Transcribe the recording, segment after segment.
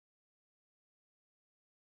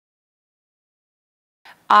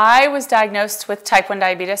I was diagnosed with type 1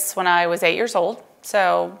 diabetes when I was 8 years old,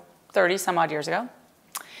 so 30 some odd years ago.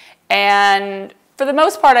 And for the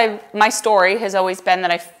most part, my story has always been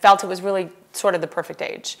that I felt it was really sort of the perfect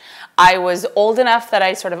age. I was old enough that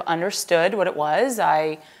I sort of understood what it was.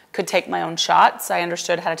 I could take my own shots. I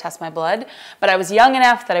understood how to test my blood. But I was young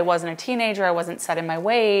enough that I wasn't a teenager. I wasn't set in my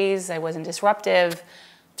ways. I wasn't disruptive.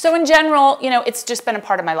 So in general, you know, it's just been a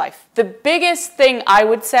part of my life. The biggest thing I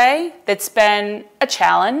would say that's been a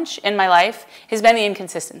challenge in my life has been the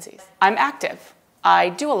inconsistencies. I'm active. I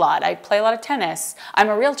do a lot. I play a lot of tennis. I'm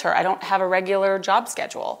a realtor. I don't have a regular job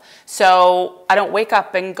schedule. So I don't wake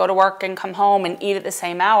up and go to work and come home and eat at the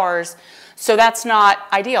same hours. So that's not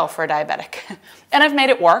ideal for a diabetic. And I've made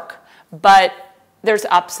it work, but there's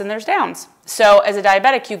ups and there's downs. So as a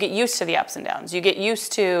diabetic, you get used to the ups and downs. You get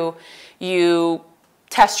used to, you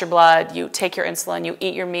test your blood, you take your insulin, you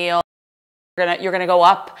eat your meal. You're gonna go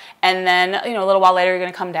up, and then a little while later you're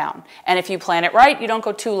gonna come down. And if you plan it right, you don't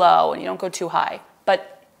go too low and you don't go too high.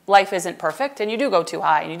 But life isn't perfect, and you do go too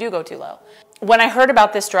high and you do go too low. When I heard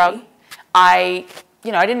about this drug, I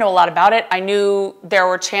didn't know a lot about it. I knew there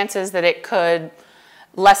were chances that it could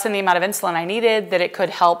lessen the amount of insulin I needed, that it could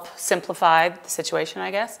help simplify the situation,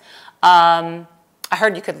 I guess. I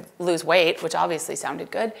heard you could lose weight, which obviously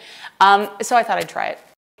sounded good. So I thought I'd try it.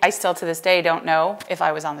 I still to this day don't know if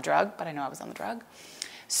I was on the drug, but I know I was on the drug.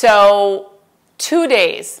 So 2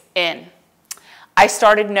 days in, I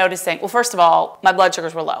started noticing, well, first of all, my blood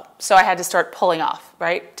sugars were low. So I had to start pulling off,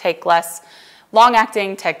 right? Take less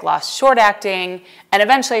long-acting, take less short-acting, and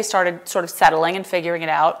eventually I started sort of settling and figuring it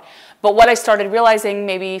out. But what I started realizing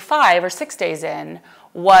maybe 5 or 6 days in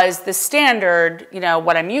was the standard,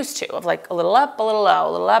 what I'm used to, of like a little up, a little low,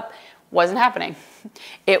 a little up, wasn't happening.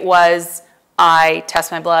 It was, I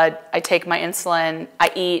test my blood, I take my insulin,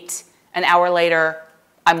 I eat, an hour later,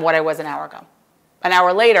 I'm what I was an hour ago. An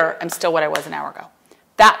hour later, I'm still what I was an hour ago.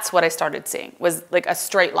 That's what I started seeing, was like a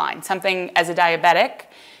straight line, something as a diabetic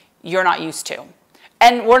you're not used to.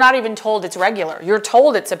 And we're not even told it's regular. You're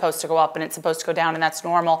told it's supposed to go up and it's supposed to go down and that's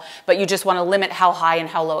normal, but you just want to limit how high and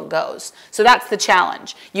how low it goes. So that's the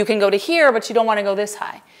challenge. You can go to here, but you don't want to go this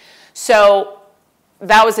high. So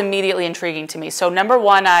that was immediately intriguing to me. So number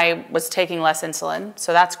one, I was taking less insulin,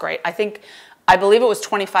 so that's great. I believe it was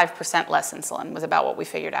 25% less insulin was about what we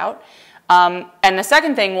figured out. And the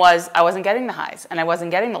second thing was I wasn't getting the highs and I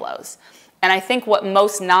wasn't getting the lows. And I think what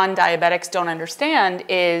most non-diabetics don't understand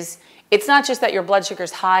is it's not just that your blood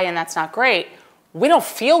sugar's high and that's not great. We don't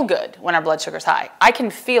feel good when our blood sugar's high. I can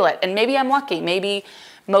feel it, and maybe I'm lucky. Maybe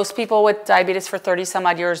most people with diabetes for 30 some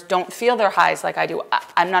odd years don't feel their highs like I do.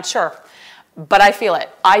 I'm not sure, but I feel it.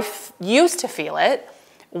 I used to feel it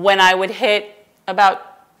when I would hit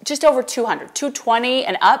about just over 200, 220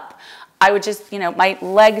 and up. I would just, my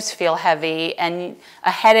legs feel heavy and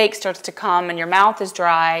a headache starts to come and your mouth is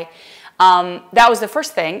dry. That was the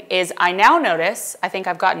first thing, is I now notice, I think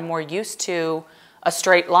I've gotten more used to a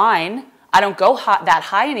straight line. I don't go that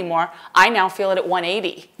high anymore. I now feel it at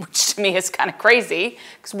 180, which to me is kind of crazy,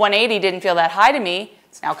 because 180 didn't feel that high to me.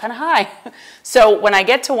 It's now kind of high. So when I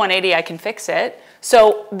get to 180, I can fix it.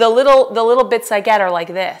 So the little bits I get are like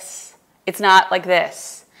this. It's not like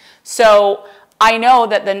this. So I know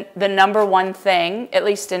that the number one thing, at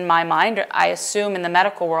least in my mind, I assume in the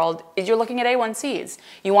medical world, is you're looking at A1Cs.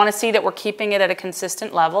 You want to see that we're keeping it at a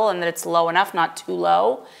consistent level and that it's low enough, not too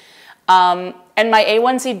low. And my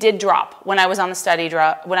A1C did drop when I was on the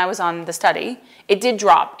study. It did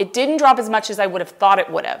drop. It didn't drop as much as I would have thought it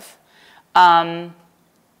would have.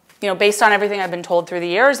 Based on everything I've been told through the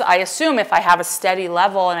years, I assume if I have a steady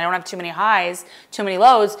level and I don't have too many highs, too many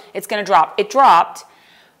lows, it's going to drop. It dropped.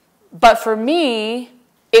 But for me,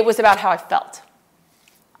 it was about how I felt.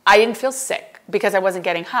 I didn't feel sick because I wasn't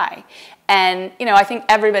getting high. And, I think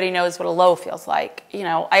everybody knows what a low feels like.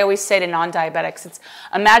 I always say to non-diabetics,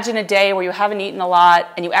 imagine a day where you haven't eaten a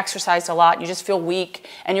lot and you exercised a lot and you just feel weak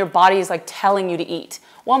and your body is like telling you to eat.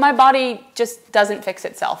 Well, my body just doesn't fix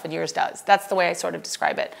itself and yours does. That's the way I sort of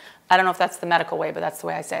describe it. I don't know if that's the medical way, but that's the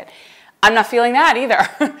way I say it. I'm not feeling that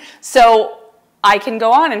either. So I can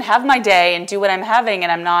go on and have my day and do what I'm having,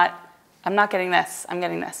 and I'm not getting this, I'm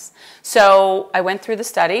getting this. So I went through the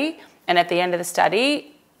study, and at the end of the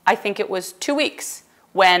study, I think it was 2 weeks,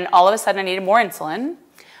 when all of a sudden I needed more insulin.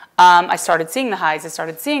 I started seeing the highs, I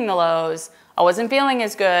started seeing the lows, I wasn't feeling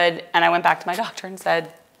as good, and I went back to my doctor and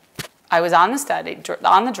said, I was on the study,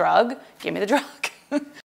 on the drug, give me the drug.